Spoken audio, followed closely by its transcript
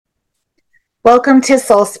Welcome to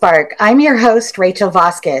Soul Spark. I'm your host, Rachel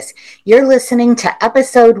Vasquez. You're listening to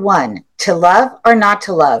episode 1, To Love or Not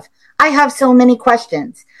to Love. I have so many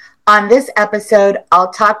questions. On this episode,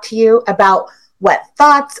 I'll talk to you about what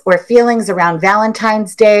thoughts or feelings around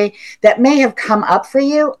Valentine's Day that may have come up for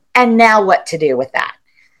you and now what to do with that.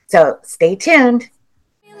 So stay tuned.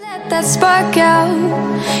 Let that spark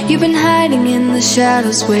out. You've been hiding in the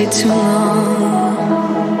shadows way too long.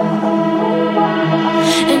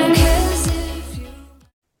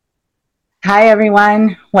 Hi,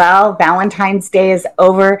 everyone. Well, Valentine's Day is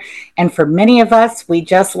over, and for many of us, we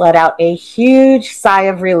just let out a huge sigh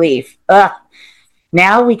of relief.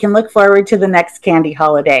 Now we can look forward to the next candy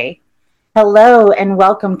holiday. Hello, and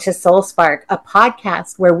welcome to Soul Spark, a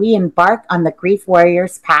podcast where we embark on the grief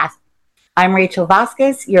warrior's path. I'm Rachel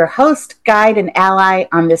Vasquez, your host, guide, and ally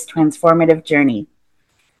on this transformative journey.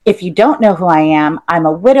 If you don't know who I am, I'm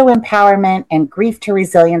a widow empowerment and grief to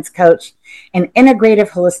resilience coach, an integrative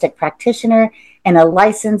holistic practitioner, and a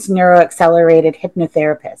licensed neuroaccelerated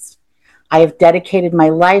hypnotherapist. I have dedicated my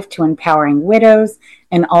life to empowering widows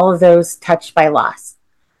and all of those touched by loss,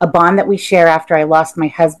 a bond that we share after I lost my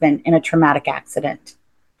husband in a traumatic accident.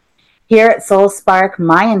 Here at Soul Spark,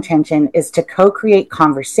 my intention is to co-create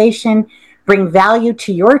conversation, bring value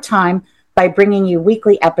to your time by bringing you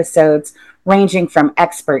weekly episodes ranging from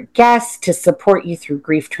expert guests to support you through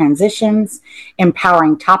grief transitions,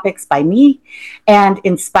 empowering topics by me, and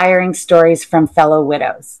inspiring stories from fellow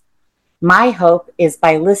widows. My hope is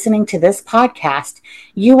by listening to this podcast,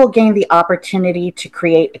 you will gain the opportunity to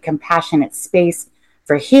create a compassionate space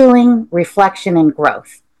for healing, reflection, and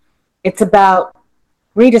growth. It's about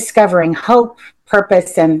rediscovering hope,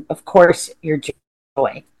 purpose, and of course, your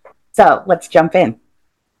joy. So let's jump in.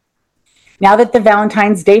 Now that the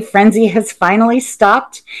Valentine's Day frenzy has finally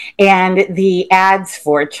stopped and the ads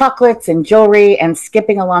for chocolates and jewelry and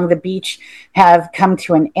skipping along the beach have come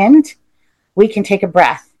to an end, we can take a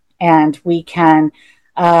breath and we can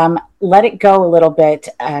let it go a little bit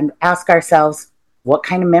and ask ourselves, what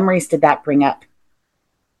kind of memories did that bring up?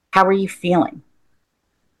 How are you feeling?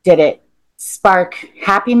 Did it spark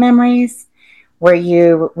happy memories? Were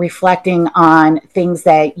you reflecting on things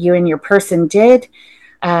that you and your person did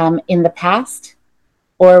in the past,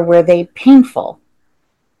 or were they painful?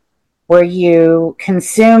 Were you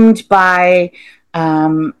consumed by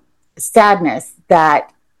sadness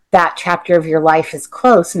that chapter of your life is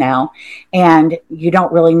closed now and you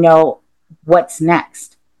don't really know what's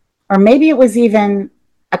next? Or maybe it was even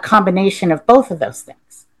a combination of both of those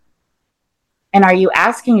things. And are you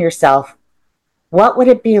asking yourself, what would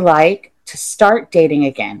it be like to start dating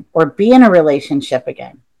again or be in a relationship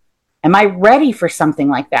again? Am I ready for something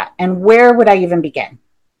like that? And where would I even begin?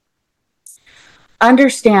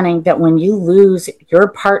 Understanding that when you lose your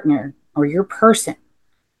partner or your person,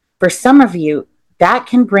 for some of you, that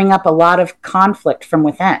can bring up a lot of conflict from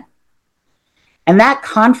within. And that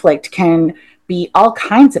conflict can be all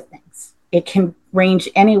kinds of things. It can range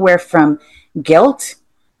anywhere from guilt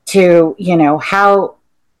to, how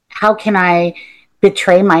can I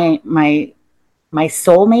betray my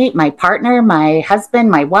soulmate, my partner, my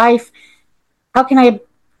husband, my wife? How can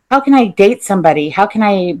I date somebody? How can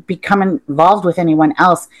I become involved with anyone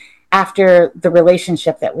else after the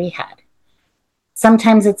relationship that we had?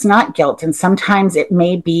 Sometimes it's not guilt, and sometimes it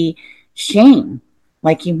may be shame.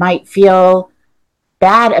 Like you might feel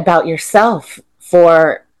bad about yourself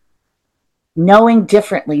for knowing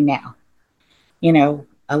differently now.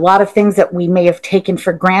 A lot of things that we may have taken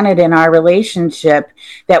for granted in our relationship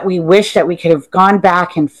that we wish that we could have gone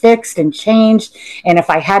back and fixed and changed. And if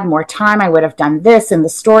I had more time, I would have done this. And the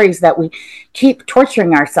stories that we keep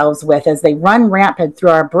torturing ourselves with as they run rampant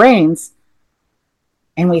through our brains.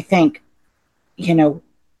 And we think,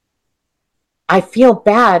 I feel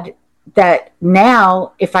bad that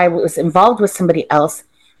now if I was involved with somebody else,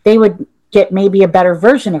 they would get maybe a better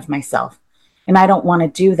version of myself. And I don't want to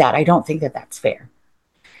do that. I don't think that that's fair.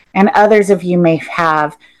 And others of you may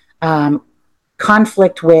have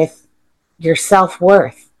conflict with your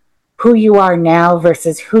self-worth, who you are now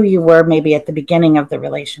versus who you were maybe at the beginning of the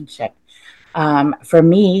relationship. For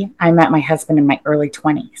me, I met my husband in my early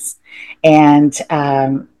 20s. And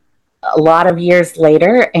a lot of years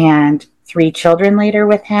later and 3 children later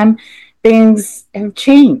with him, things have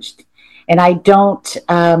changed. And I don't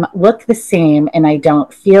look the same and I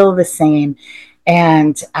don't feel the same.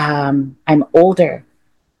 And I'm older.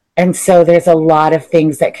 And so there's a lot of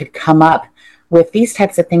things that could come up with these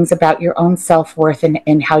types of things about your own self-worth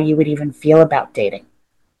and how you would even feel about dating.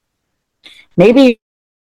 Maybe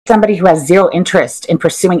somebody who has zero interest in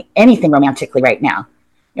pursuing anything romantically right now.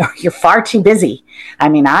 You're far too busy. I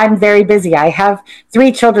mean, I'm very busy. I have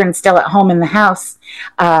 3 children still at home in the house.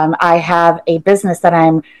 I have a business that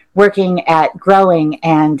I'm working at growing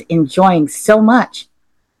and enjoying so much.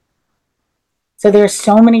 So there's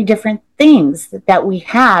so many different things that we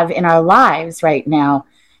have in our lives right now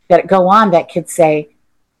that go on that could say,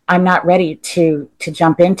 I'm not ready to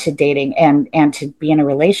jump into dating and to be in a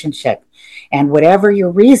relationship. And whatever your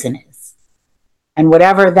reason is, and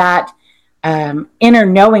whatever that inner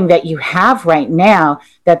knowing that you have right now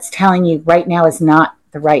that's telling you right now is not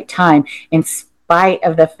the right time, in spite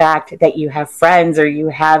of the fact that you have friends or you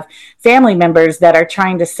have family members that are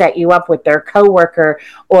trying to set you up with their coworker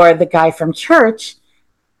or the guy from church,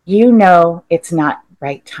 you know it's not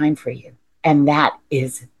right time for you. And that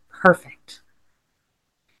is perfect.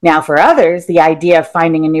 Now, for others, the idea of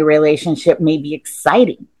finding a new relationship may be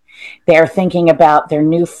exciting. They're thinking about their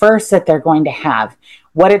new first that they're going to have,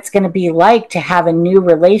 what it's going to be like to have a new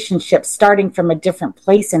relationship starting from a different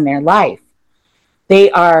place in their life.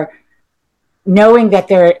 They are knowing that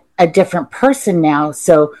they're a different person now.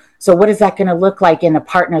 So what is that going to look like in a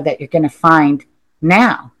partner that you're going to find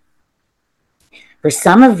now? For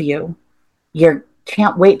some of you, you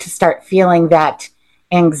can't wait to start feeling that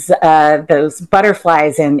those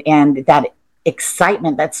butterflies and that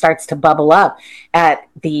excitement that starts to bubble up at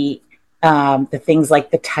the things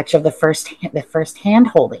like the touch of the first hand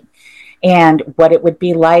holding, and what it would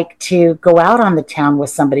be like to go out on the town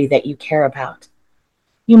with somebody that you care about.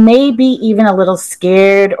 You may be even a little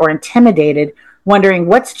scared or intimidated, wondering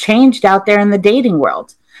what's changed out there in the dating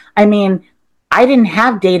world. I mean, I didn't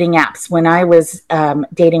have dating apps when I was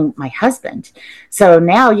dating my husband. So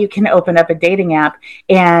now you can open up a dating app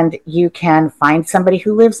and you can find somebody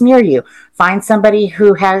who lives near you, find somebody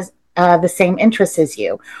who has the same interests as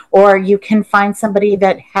you, or you can find somebody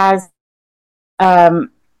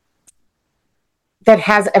um, that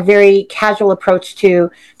has a very casual approach to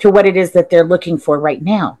what it is that they're looking for right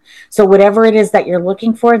now. So whatever it is that you're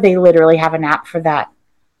looking for, they literally have an app for that.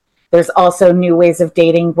 There's also new ways of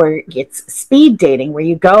dating where it's speed dating, where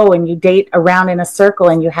you go and you date around in a circle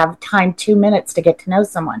and you have time 2 minutes to get to know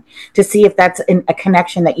someone, to see if that's a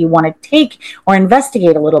connection that you want to take or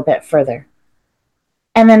investigate a little bit further.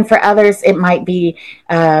 And then for others, it might be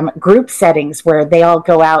group settings where they all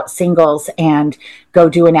go out singles and go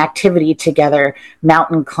do an activity together,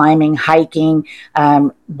 mountain climbing, hiking,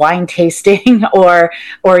 wine tasting, or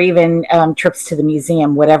even trips to the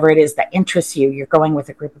museum, whatever it is that interests you. You're going with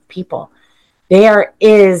a group of people. There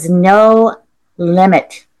is no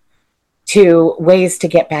limit to ways to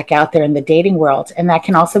get back out there in the dating world. And that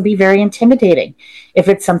can also be very intimidating if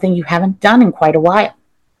it's something you haven't done in quite a while.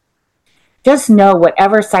 Just know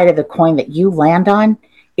whatever side of the coin that you land on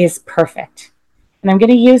is perfect. And I'm going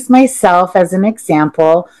to use myself as an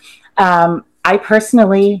example. I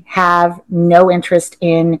personally have no interest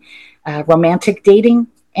in romantic dating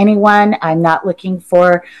anyone. I'm not looking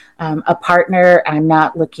for a partner. I'm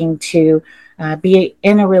not looking to be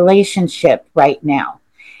in a relationship right now.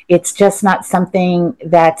 It's just not something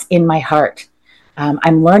that's in my heart.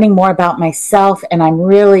 I'm learning more about myself, and I'm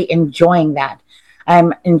really enjoying that.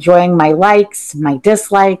 I'm enjoying my likes, my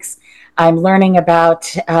dislikes. I'm learning about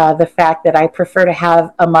the fact that I prefer to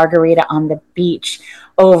have a margarita on the beach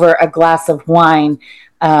over a glass of wine.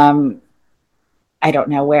 I don't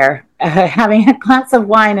know where, having a glass of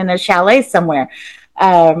wine in a chalet somewhere.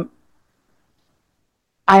 Um,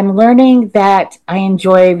 I'm learning that I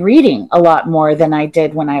enjoy reading a lot more than I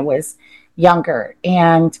did when I was younger.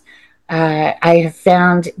 And I have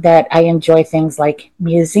found that I enjoy things like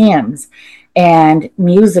museums and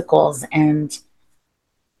musicals and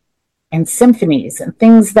symphonies and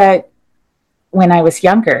things that when I was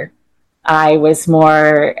younger, I was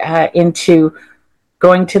more into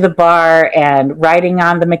going to the bar and riding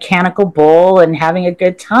on the mechanical bull and having a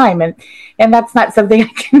good time. And that's not something I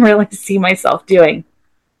can really see myself doing.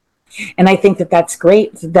 And I think that that's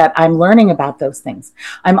great that I'm learning about those things.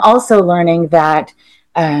 I'm also learning that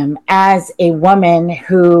as a woman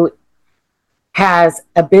who has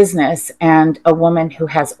a business and a woman who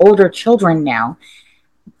has older children now,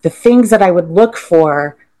 the things that I would look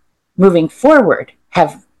for moving forward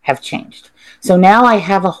have changed. So now I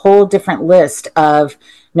have a whole different list of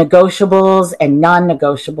negotiables and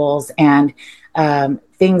non-negotiables and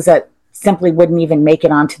things that simply wouldn't even make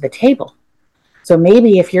it onto the table. So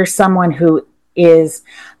maybe if you're someone who is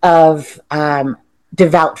of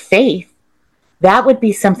devout faith, that would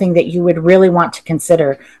be something that you would really want to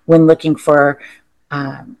consider when looking for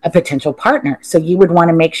a potential partner. So you would want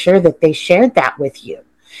to make sure that they shared that with you.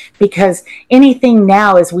 Because anything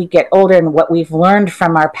now as we get older and what we've learned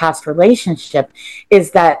from our past relationship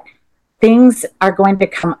is that things are going to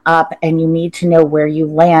come up, and you need to know where you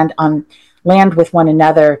land with one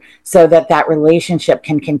another so that that relationship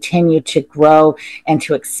can continue to grow and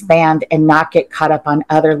to expand and not get caught up on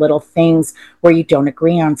other little things where you don't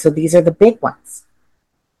agree on. So these are the big ones.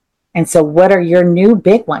 And so what are your new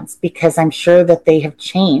big ones? Because I'm sure that they have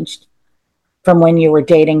changed from when you were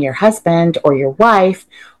dating your husband or your wife,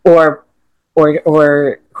 or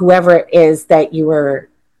whoever it is that you were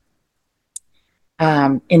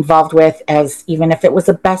involved with, as even if it was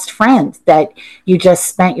a best friend that you just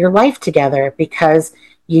spent your life together because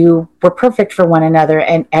you were perfect for one another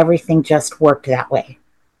and everything just worked that way.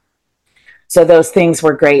 So those things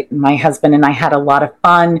were great. My husband and I had a lot of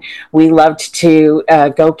fun. We loved to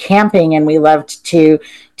go camping, and we loved to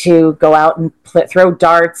go out and throw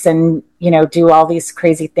darts and do all these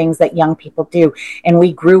crazy things that young people do. And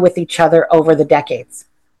we grew with each other over the decades.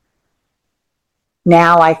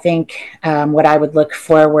 Now I think what I would look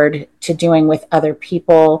forward to doing with other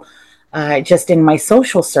people, just in my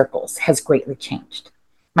social circles, has greatly changed.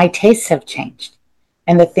 My tastes have changed.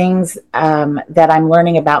 And the things that I'm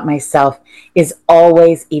learning about myself is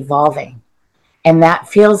always evolving. And that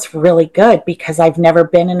feels really good because I've never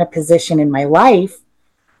been in a position in my life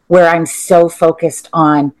where I'm so focused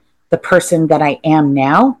on the person that I am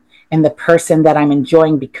now and the person that I'm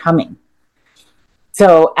enjoying becoming.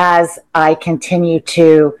 So as I continue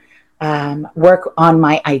to work on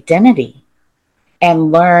my identity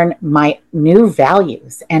and learn my new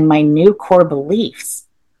values and my new core beliefs,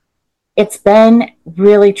 it's been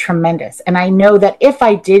really tremendous. And I know that if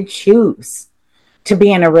I did choose to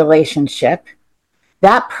be in a relationship,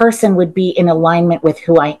 that person would be in alignment with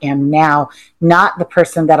who I am now, not the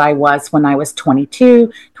person that I was when I was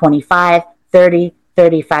 22, 25, 30,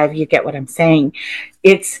 35. You get what I'm saying?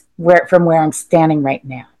 It's from where I'm standing right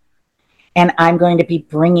now. And I'm going to be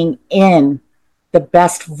bringing in the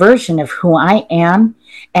best version of who I am.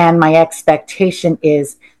 And my expectation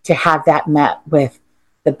is to have that met with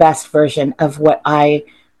the best version of what I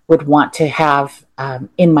would want to have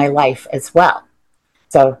in my life as well.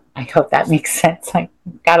 So I hope that makes sense. I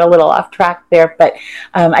got a little off track there, but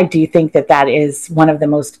I do think that that is one of the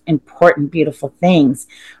most important, beautiful things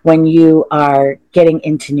when you are getting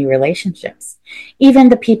into new relationships. Even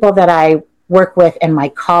the people that I work with and my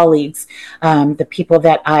colleagues, the people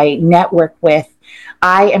that I network with,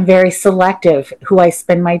 I am very selective who I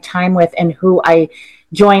spend my time with and who I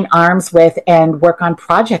join arms with and work on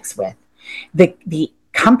projects with. The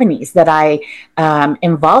companies that I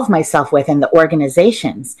involve myself with and the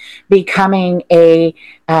organizations, becoming a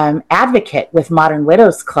advocate with Modern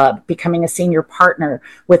Widows Club, becoming a senior partner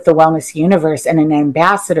with the Wellness Universe and an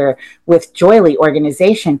ambassador with Joyly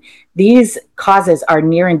organization. These causes are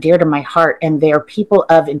near and dear to my heart, and they are people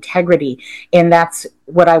of integrity, and that's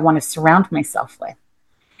what I want to surround myself with.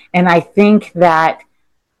 And I think that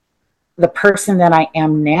the person that I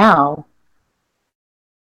am now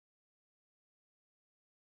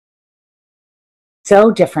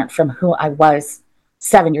so different from who I was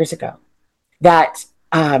 7 years ago that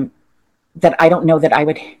that I don't know that I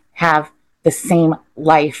would have the same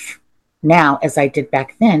life now as I did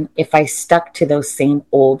back then if I stuck to those same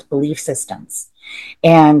old belief systems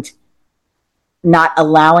and not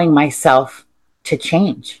allowing myself to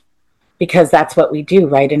change, because that's what we do,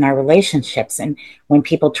 right, in our relationships. And when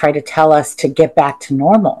people try to tell us to get back to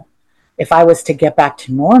normal, if I was to get back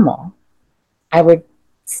to normal, I would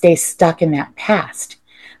stay stuck in that past.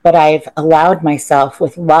 But I've allowed myself,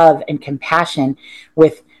 with love and compassion,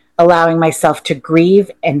 with allowing myself to grieve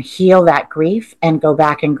and heal that grief and go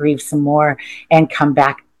back and grieve some more and come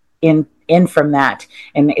back in from that.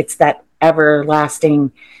 And it's that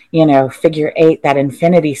everlasting, figure eight, that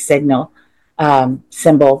infinity symbol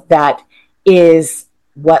that is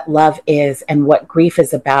what love is and what grief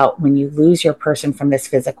is about when you lose your person from this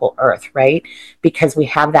physical earth, right? Because we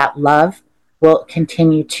have that love, we'll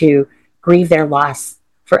continue to grieve their loss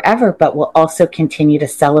forever, but we'll also continue to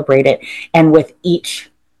celebrate it. And with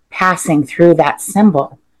each passing through that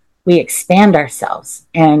symbol, we expand ourselves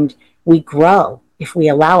and we grow if we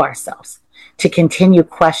allow ourselves to continue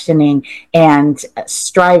questioning and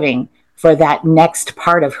striving for that next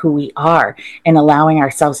part of who we are and allowing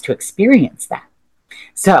ourselves to experience that.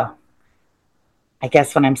 So I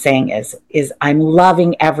guess what I'm saying is I'm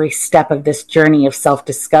loving every step of this journey of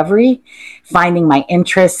self-discovery, finding my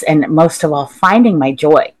interests, and most of all, finding my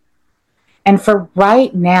joy. And for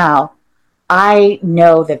right now, I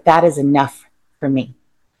know that that is enough for me.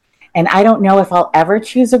 And I don't know if I'll ever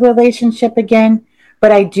choose a relationship again,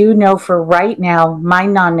 but I do know for right now, my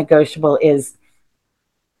non-negotiable is,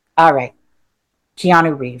 all right,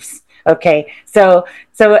 Keanu Reeves. Okay, so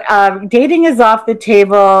dating is off the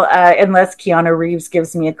table unless Keanu Reeves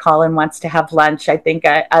gives me a call and wants to have lunch. I think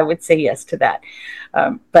I would say yes to that,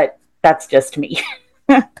 but that's just me.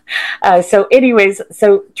 Anyways,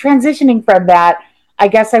 so transitioning from that, I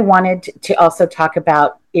guess I wanted to also talk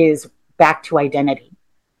about is back to identity.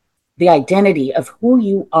 The identity of who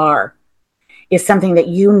you are is something that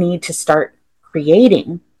you need to start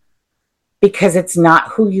creating because it's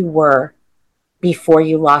not who you were before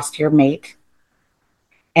you lost your mate.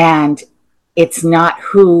 And it's not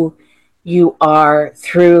who you are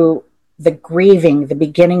through the grieving, the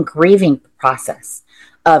beginning grieving process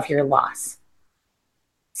of your loss.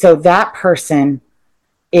 So that person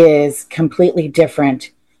is completely different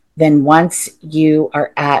than once you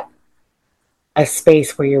are at a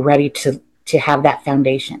space where you're ready to have that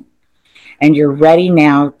foundation. And you're ready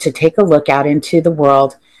now to take a look out into the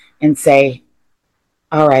world and say,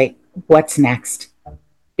 all right, what's next?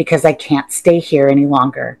 Because I can't stay here any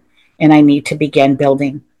longer. And I need to begin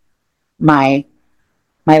building my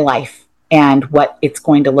life and what it's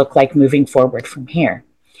going to look like moving forward from here.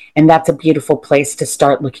 And that's a beautiful place to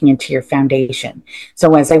start looking into your foundation.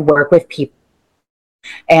 So as I work with people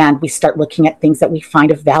and we start looking at things that we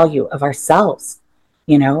find of value of ourselves,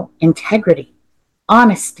 integrity,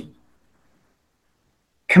 honesty,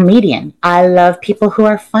 comedian. I love people who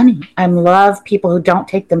are funny. I love people who don't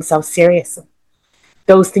take themselves seriously.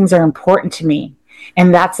 Those things are important to me.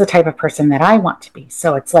 And that's the type of person that I want to be.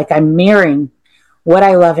 So it's like I'm mirroring what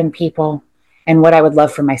I love in people and what I would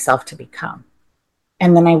love for myself to become.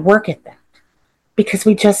 And then I work at that because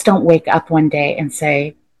we just don't wake up one day and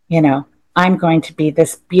say, I'm going to be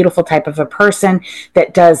this beautiful type of a person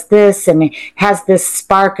that does this and has this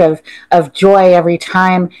spark of joy every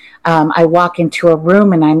time I walk into a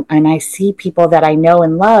room and I see people that I know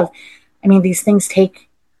and love. I mean, these things take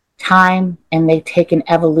time and they take an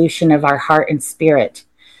evolution of our heart and spirit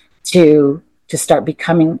to start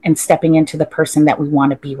becoming and stepping into the person that we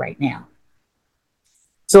want to be right now.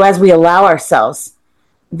 So as we allow ourselves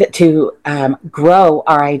to grow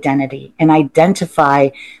our identity and identify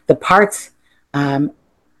the parts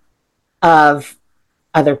of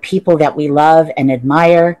other people that we love and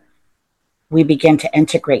admire, we begin to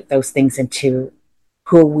integrate those things into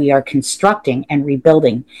who we are constructing and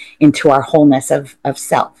rebuilding into our wholeness of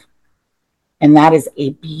self. And that is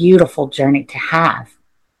a beautiful journey to have.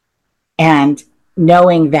 And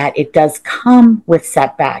knowing that it does come with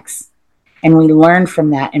setbacks, and we learn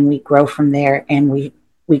from that and we grow from there and we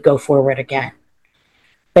go forward again.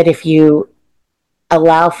 But if you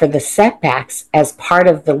allow for the setbacks as part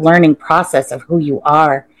of the learning process of who you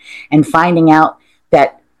are and finding out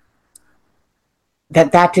that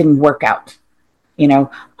didn't work out.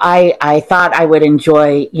 I thought I would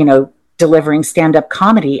enjoy, delivering stand-up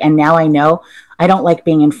comedy, and now I know I don't like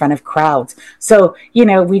being in front of crowds. So,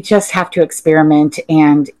 we just have to experiment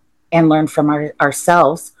and learn from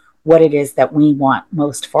ourselves what it is that we want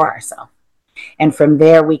most for ourselves. And from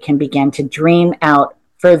there, we can begin to dream out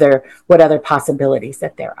further what other possibilities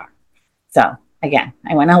that there are. So again,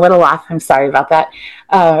 I went a little off. I'm sorry about that.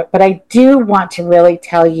 But I do want to really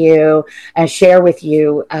tell you and share with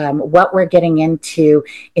you what we're getting into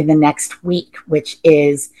in the next week, which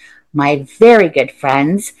is my very good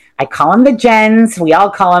friends. I call them the Jens. We all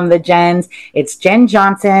call them the Jens. It's Jen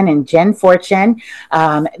Johnson and Jen Fortune.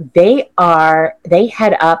 They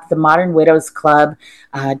head up the Modern Widows Club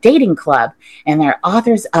dating club, and they're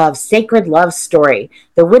authors of Sacred Love Story,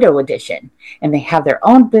 the Widow Edition. And they have their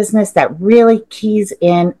own business that really keys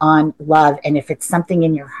in on love. And if it's something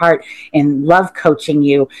in your heart and love coaching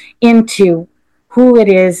you into who it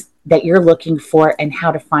is that you're looking for and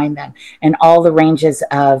how to find them and all the ranges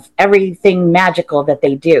of everything magical that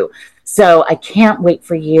they do. So I can't wait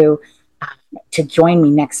for you to join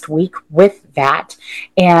me next week with that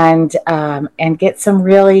and get some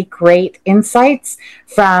really great insights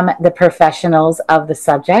from the professionals of the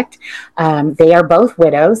subject. They are both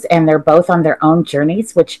widows and they're both on their own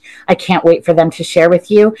journeys, which I can't wait for them to share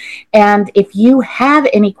with you. And if you have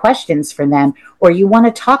any questions for them, or you want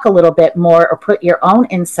to talk a little bit more or put your own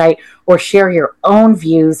insight or share your own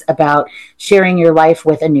views about sharing your life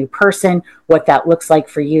with a new person, what that looks like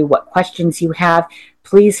for you, what questions you have,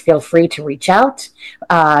 please feel free to reach out.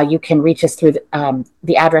 You can reach us through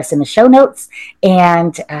the address in the show notes,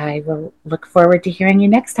 and I will look forward to hearing you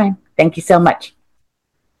next time. Thank you so much.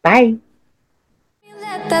 Bye.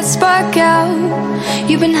 Let that spark out.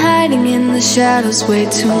 You've been hiding in the shadows way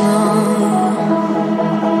too long.